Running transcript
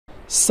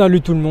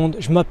Salut tout le monde,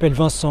 je m'appelle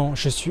Vincent,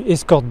 je suis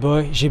Escort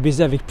Boy, j'ai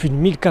baisé avec plus de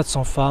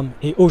 1400 femmes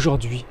et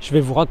aujourd'hui je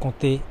vais vous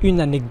raconter une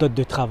anecdote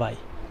de travail.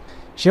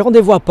 J'ai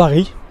rendez-vous à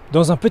Paris,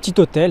 dans un petit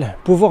hôtel,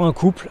 pour voir un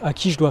couple à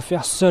qui je dois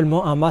faire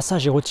seulement un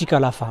massage érotique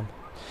à la femme.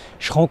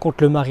 Je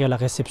rencontre le mari à la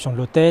réception de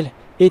l'hôtel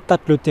et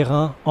tâte le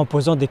terrain en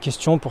posant des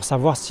questions pour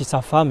savoir si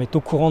sa femme est au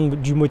courant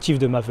du motif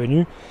de ma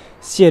venue,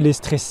 si elle est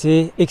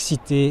stressée,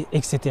 excitée,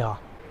 etc.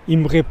 Il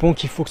me répond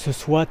qu'il faut que ce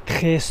soit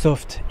très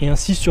soft et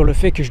insiste sur le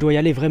fait que je dois y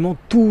aller vraiment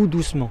tout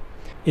doucement.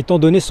 Étant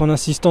donné son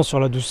insistance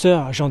sur la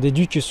douceur, j'en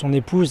déduis que son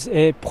épouse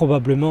est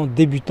probablement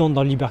débutante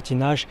dans le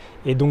libertinage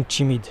et donc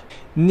timide.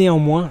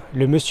 Néanmoins,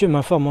 le monsieur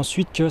m'informe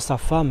ensuite que sa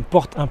femme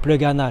porte un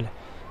plug anal,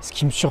 ce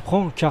qui me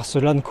surprend car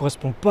cela ne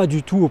correspond pas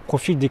du tout au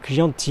profil des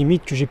clientes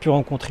timides que j'ai pu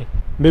rencontrer.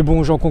 Mais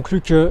bon, j'en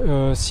conclus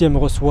que si elle me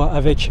reçoit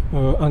avec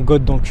un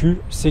god dans le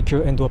cul, c'est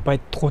qu'elle ne doit pas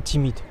être trop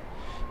timide.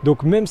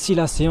 Donc même si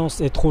la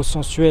séance est trop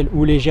sensuelle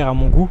ou légère à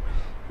mon goût,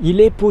 il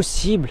est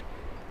possible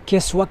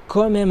qu'elle soit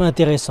quand même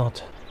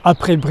intéressante.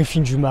 Après le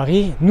briefing du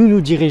mari, nous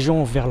nous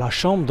dirigeons vers la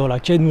chambre dans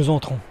laquelle nous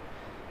entrons.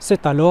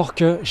 C'est alors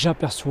que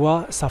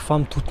j'aperçois sa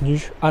femme toute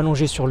nue,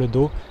 allongée sur le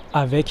dos,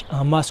 avec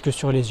un masque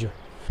sur les yeux.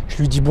 Je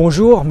lui dis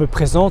bonjour, me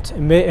présente,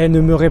 mais elle ne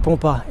me répond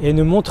pas et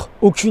ne montre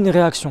aucune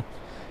réaction.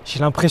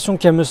 J'ai l'impression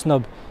qu'elle me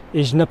snobe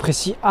et je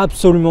n'apprécie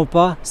absolument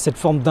pas cette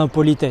forme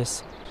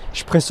d'impolitesse.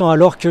 Je pressens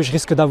alors que je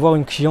risque d'avoir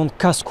une cliente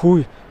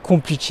casse-couille,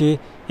 compliquée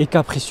et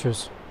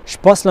capricieuse. Je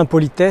passe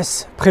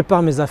l'impolitesse,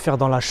 prépare mes affaires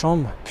dans la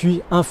chambre,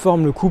 puis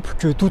informe le couple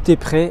que tout est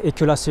prêt et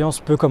que la séance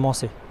peut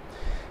commencer.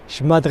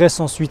 Je m'adresse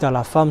ensuite à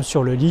la femme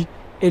sur le lit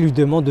et lui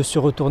demande de se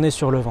retourner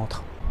sur le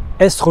ventre.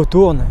 Elle se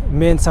retourne,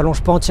 mais elle ne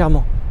s'allonge pas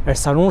entièrement. Elle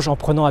s'allonge en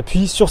prenant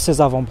appui sur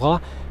ses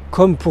avant-bras,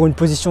 comme pour une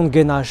position de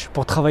gainage,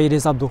 pour travailler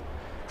les abdos.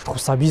 Je trouve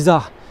ça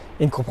bizarre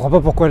et ne comprends pas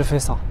pourquoi elle fait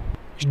ça.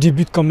 Je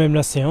débute quand même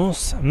la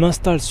séance,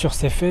 m'installe sur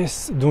ses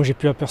fesses, dont j'ai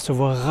pu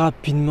apercevoir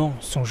rapidement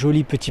son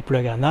joli petit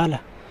plug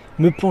anal,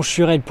 me penche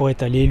sur elle pour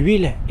étaler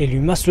l'huile et lui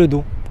masse le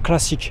dos,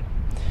 classique.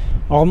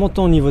 En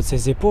remontant au niveau de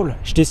ses épaules,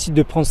 je décide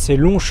de prendre ses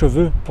longs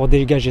cheveux pour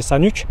dégager sa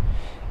nuque,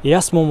 et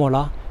à ce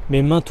moment-là,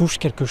 mes mains touchent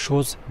quelque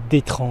chose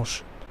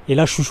d'étrange. Et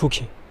là, je suis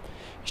choqué.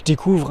 Je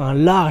découvre un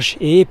large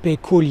et épais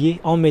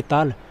collier en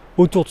métal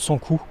autour de son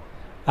cou,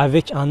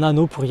 avec un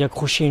anneau pour y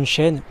accrocher une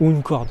chaîne ou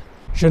une corde.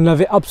 Je ne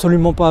l'avais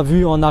absolument pas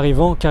vu en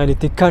arrivant car elle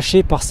était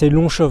cachée par ses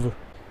longs cheveux.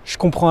 Je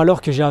comprends alors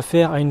que j'ai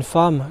affaire à une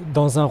femme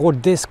dans un rôle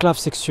d'esclave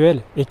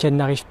sexuelle et qu'elle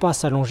n'arrive pas à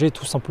s'allonger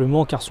tout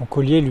simplement car son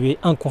collier lui est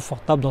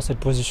inconfortable dans cette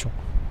position.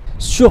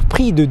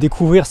 Surpris de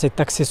découvrir cet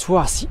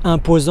accessoire si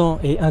imposant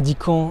et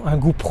indiquant un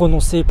goût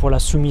prononcé pour la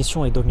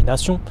soumission et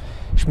domination,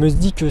 je me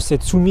dis que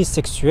cette soumise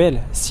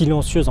sexuelle,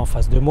 silencieuse en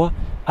face de moi,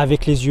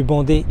 avec les yeux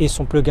bandés et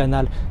son plug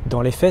anal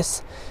dans les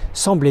fesses,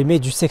 semble aimer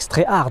du sexe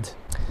très hard.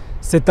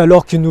 C'est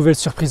alors qu'une nouvelle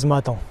surprise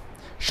m'attend.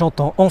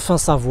 J'entends enfin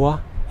sa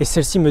voix et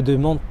celle-ci me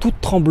demande toute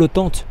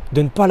tremblotante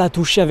de ne pas la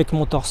toucher avec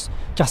mon torse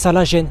car ça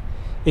la gêne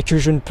et que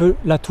je ne peux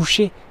la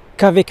toucher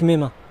qu'avec mes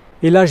mains.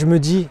 Et là je me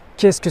dis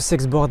qu'est-ce que c'est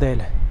que ce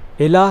bordel?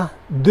 Et là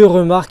deux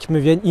remarques me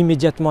viennent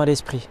immédiatement à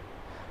l'esprit.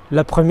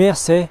 La première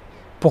c'est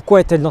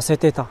pourquoi est-elle dans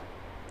cet état?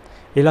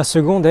 Et la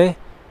seconde est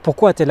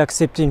pourquoi a-t-elle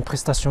accepté une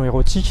prestation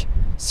érotique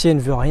si elle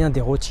ne veut rien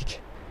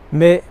d'érotique?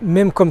 Mais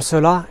même comme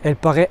cela, elle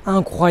paraît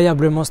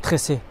incroyablement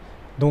stressée.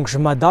 Donc je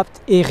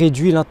m'adapte et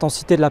réduis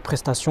l'intensité de la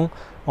prestation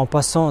en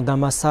passant d'un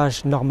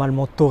massage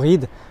normalement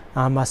torride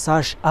à un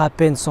massage à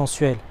peine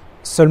sensuel.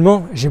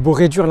 Seulement, j'ai beau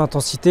réduire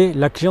l'intensité,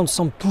 la cliente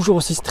semble toujours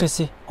aussi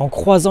stressée, en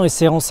croisant et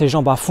serrant ses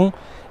jambes à fond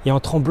et en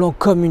tremblant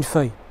comme une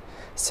feuille.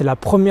 C'est la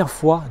première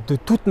fois de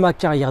toute ma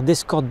carrière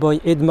d'escort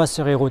boy et de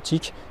masseur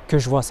érotique que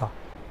je vois ça.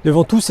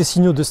 Devant tous ces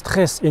signaux de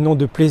stress et non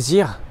de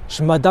plaisir,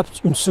 je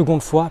m'adapte une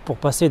seconde fois pour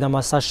passer d'un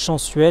massage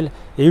sensuel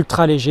et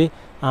ultra léger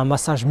à un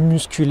massage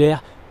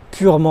musculaire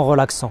purement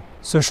relaxant.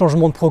 Ce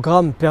changement de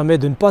programme permet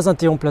de ne pas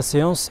interrompre la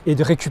séance et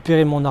de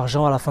récupérer mon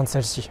argent à la fin de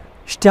celle-ci.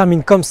 Je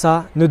termine comme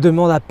ça, ne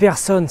demande à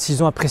personne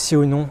s'ils ont apprécié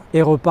ou non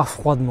et repars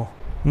froidement.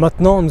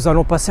 Maintenant, nous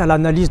allons passer à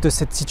l'analyse de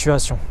cette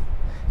situation.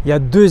 Il y a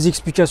deux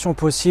explications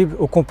possibles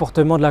au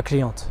comportement de la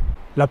cliente.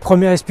 La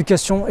première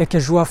explication est qu'elle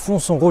joue à fond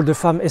son rôle de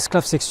femme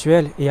esclave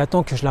sexuelle et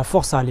attend que je la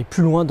force à aller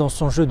plus loin dans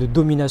son jeu de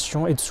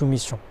domination et de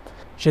soumission.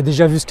 J'ai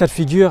déjà vu ce cas de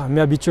figure, mais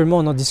habituellement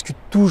on en discute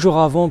toujours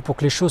avant pour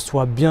que les choses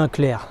soient bien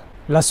claires.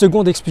 La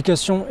seconde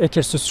explication est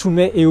qu'elle se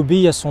soumet et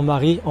obéit à son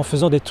mari en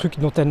faisant des trucs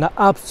dont elle n'a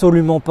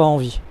absolument pas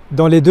envie.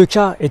 Dans les deux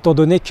cas, étant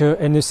donné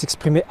qu'elle ne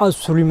s'exprimait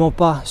absolument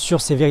pas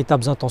sur ses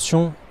véritables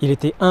intentions, il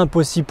était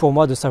impossible pour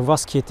moi de savoir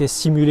ce qui était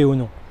simulé ou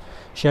non.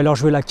 J'ai alors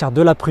joué la carte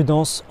de la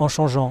prudence en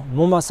changeant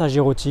mon massage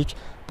érotique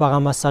par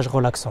un massage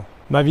relaxant.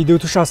 Ma vidéo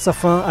touche à sa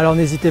fin, alors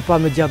n'hésitez pas à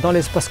me dire dans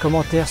l'espace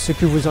commentaire ce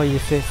que vous auriez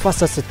fait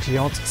face à cette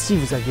cliente si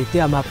vous aviez été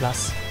à ma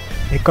place.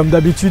 Et comme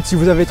d'habitude, si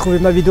vous avez trouvé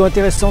ma vidéo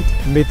intéressante,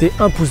 mettez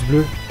un pouce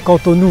bleu. Quant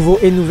aux nouveaux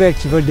et nouvelles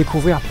qui veulent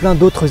découvrir plein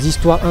d'autres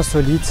histoires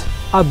insolites,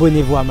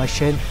 abonnez-vous à ma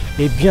chaîne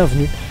et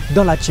bienvenue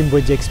dans la Team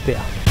Body Expert.